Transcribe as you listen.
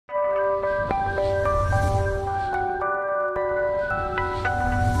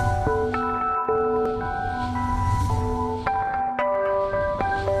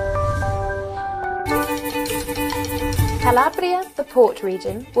Calabria, the port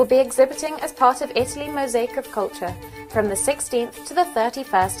region, will be exhibiting as part of Italy Mosaic of Culture from the 16th to the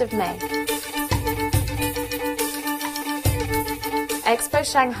 31st of May. Expo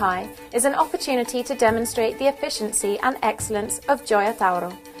Shanghai is an opportunity to demonstrate the efficiency and excellence of Gioia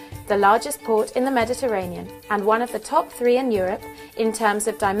Tauro, the largest port in the Mediterranean and one of the top 3 in Europe in terms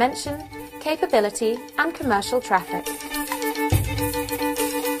of dimension, capability and commercial traffic.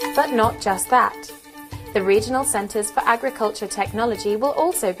 But not just that. The regional centres for agriculture technology will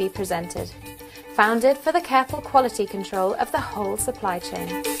also be presented, founded for the careful quality control of the whole supply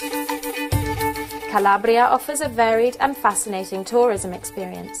chain. Calabria offers a varied and fascinating tourism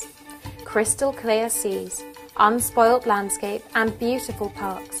experience. Crystal clear seas, unspoilt landscape and beautiful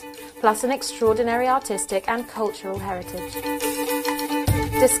parks, plus an extraordinary artistic and cultural heritage.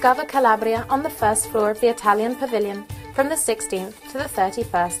 Discover Calabria on the first floor of the Italian Pavilion from the 16th to the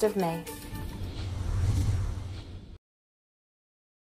 31st of May.